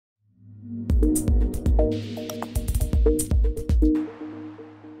All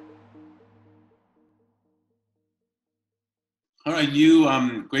right, you.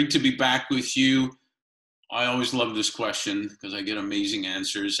 Great to be back with you. I always love this question because I get amazing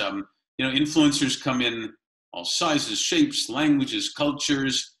answers. Influencers come in all sizes, shapes, languages,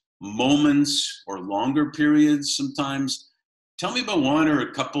 cultures, moments, or longer periods sometimes. Tell me about one or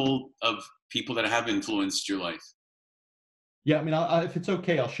a couple of people that have influenced your life. Yeah, I mean, if it's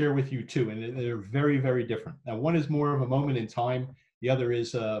okay, I'll share with you two, and they're very, very different. Now, one is more of a moment in time. The other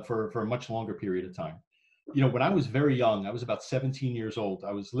is for a much longer period of time. When I was very young, I was about 17 years old.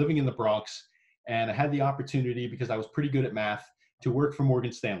 I was living in the Bronx, and I had the opportunity, because I was pretty good at math, to work for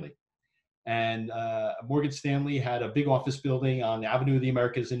Morgan Stanley. And Morgan Stanley had a big office building on the Avenue of the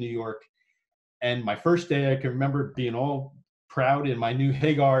Americas in New York. And my first day, I can remember being all proud in my new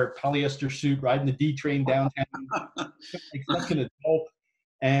Hagar polyester suit, riding the D train downtown, like such an adult.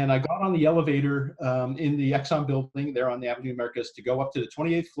 And I got on the elevator in the Exxon building there on the Avenue of Americas to go up to the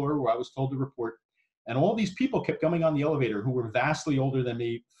 28th floor, where I was told to report. And all these people kept coming on the elevator who were vastly older than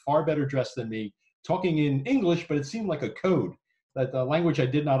me, far better dressed than me, talking in English, but it seemed like a code, that the language I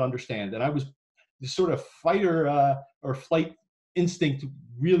did not understand. And I was this sort of fighter or flight instinct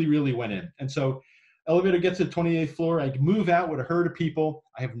really, really went in. And so elevator gets to the 28th floor. I move out with a herd of people.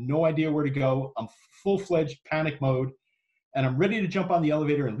 I have no idea where to go. I'm full-fledged panic mode. And I'm ready to jump on the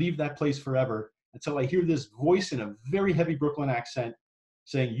elevator and leave that place forever, until I hear this voice in a very heavy Brooklyn accent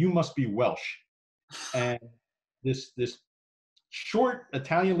saying, "You must be Welsh." And this short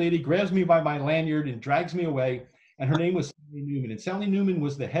Italian lady grabs me by my lanyard and drags me away. And her name was Sally Newman. And Sally Newman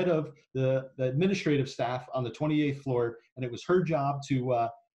was the head of the administrative staff on the 28th floor. And it was her job to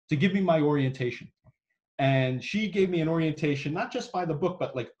give me my orientation. And she gave me an orientation, not just by the book,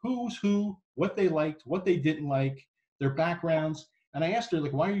 but like who's who, what they liked, what they didn't like, their backgrounds. And I asked her,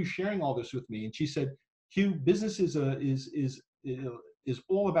 like, why are you sharing all this with me? And she said, "Hugh, business is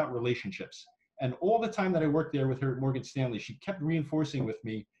all about relationships." And all the time that I worked there with her at Morgan Stanley, she kept reinforcing with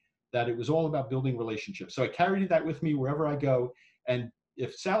me that it was all about building relationships. So I carried that with me wherever I go. And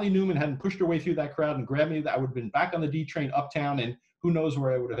if Sally Newman hadn't pushed her way through that crowd and grabbed me, I would have been back on the D train uptown, and who knows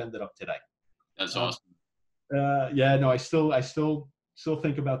where I would have ended up today. That's awesome. Yeah, no, I still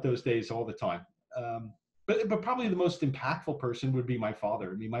think about those days all the time. But probably the most impactful person would be my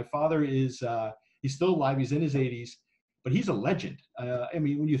father. I mean, my father is he's still alive. He's in his 80s, but he's a legend. I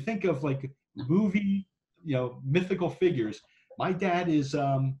mean, when you think of like movie, mythical figures, my dad is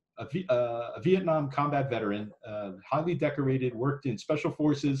a Vietnam combat veteran, highly decorated, worked in special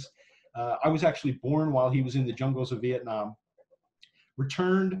forces. I was actually born while he was in the jungles of Vietnam.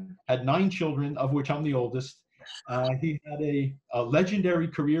 Returned, had 9 children, of which I'm the oldest. He had a legendary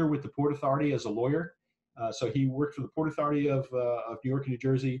career with the Port Authority as a lawyer. So he worked for the Port Authority of New York and New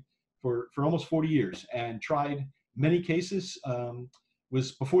Jersey for almost 40 years and tried many cases.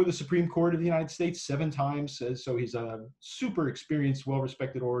 Was before the Supreme Court of the United States 7 times. So he's a super experienced,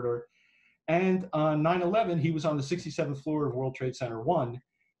 well-respected orator. And on 9/11, he was on the 67th floor of World Trade Center 1.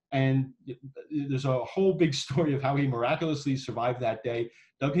 And there's a whole big story of how he miraculously survived that day,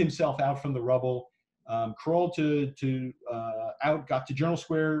 dug himself out from the rubble, crawled out, got to Journal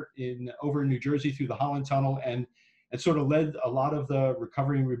Square over in New Jersey through the Holland Tunnel, and sort of led a lot of the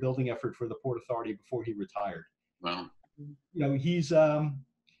recovery and rebuilding effort for the Port Authority before he retired. Wow. He's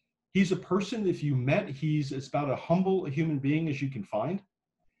a person, if you met, it's about as humble a human being as you can find.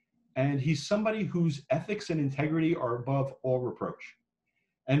 And he's somebody whose ethics and integrity are above all reproach.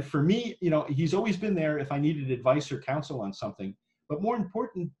 And for me, he's always been there if I needed advice or counsel on something. But more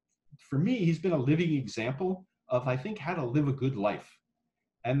important for me, he's been a living example of, I think, how to live a good life.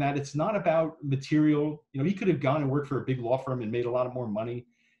 And that it's not about material. He could have gone and worked for a big law firm and made a lot more money.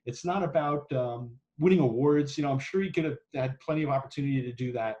 It's not about winning awards. I'm sure he could have had plenty of opportunity to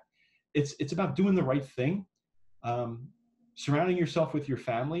do that. It's about doing the right thing, surrounding yourself with your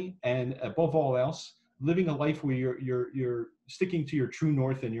family, and above all else, living a life where you're sticking to your true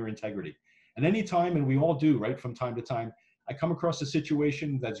north and your integrity. And anytime, and we all do, right, from time to time, I come across a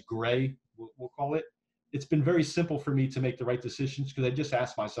situation that's gray, we'll call it. It's been very simple for me to make the right decisions, because I just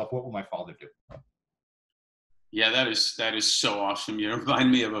ask myself, what will my father do? Yeah, that is so awesome. You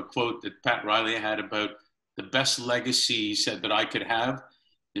remind me of a quote that Pat Riley had about the best legacy, he said, that I could have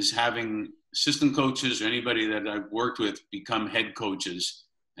is having assistant coaches or anybody that I've worked with become head coaches,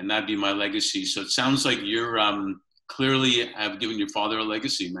 and that'd be my legacy. So it sounds like you're clearly have given your father a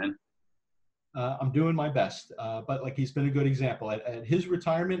legacy, man. I'm doing my best, but like, he's been a good example. At his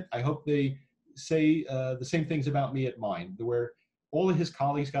retirement, I hope they say the same things about me at mine, where all of his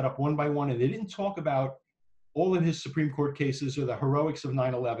colleagues got up one by one, and they didn't talk about all of his Supreme Court cases or the heroics of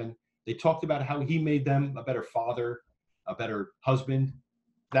 9/11. They talked about how he made them a better father, a better husband.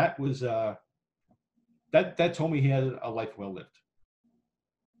 That was that told me he had a life well lived.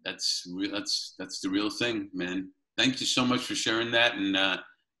 That's real. That's the real thing, man. Thank you so much for sharing that, and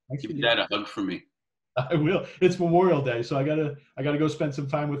Thanks give for your you. dad a hug for me. I will. It's Memorial Day, so I gotta go spend some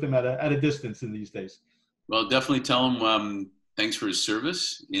time with him at a distance in these days. Well, definitely tell him thanks for his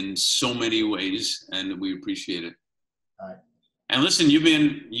service in so many ways, and we appreciate it. All right. And listen, you've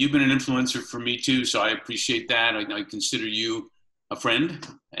been an influencer for me too, so I appreciate that. I consider you a friend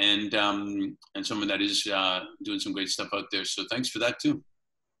and someone that is doing some great stuff out there. So thanks for that too.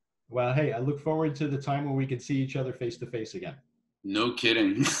 Well, hey, I look forward to the time when we can see each other face to face again. No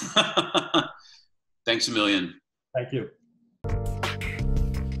kidding. Thanks a million. Thank you.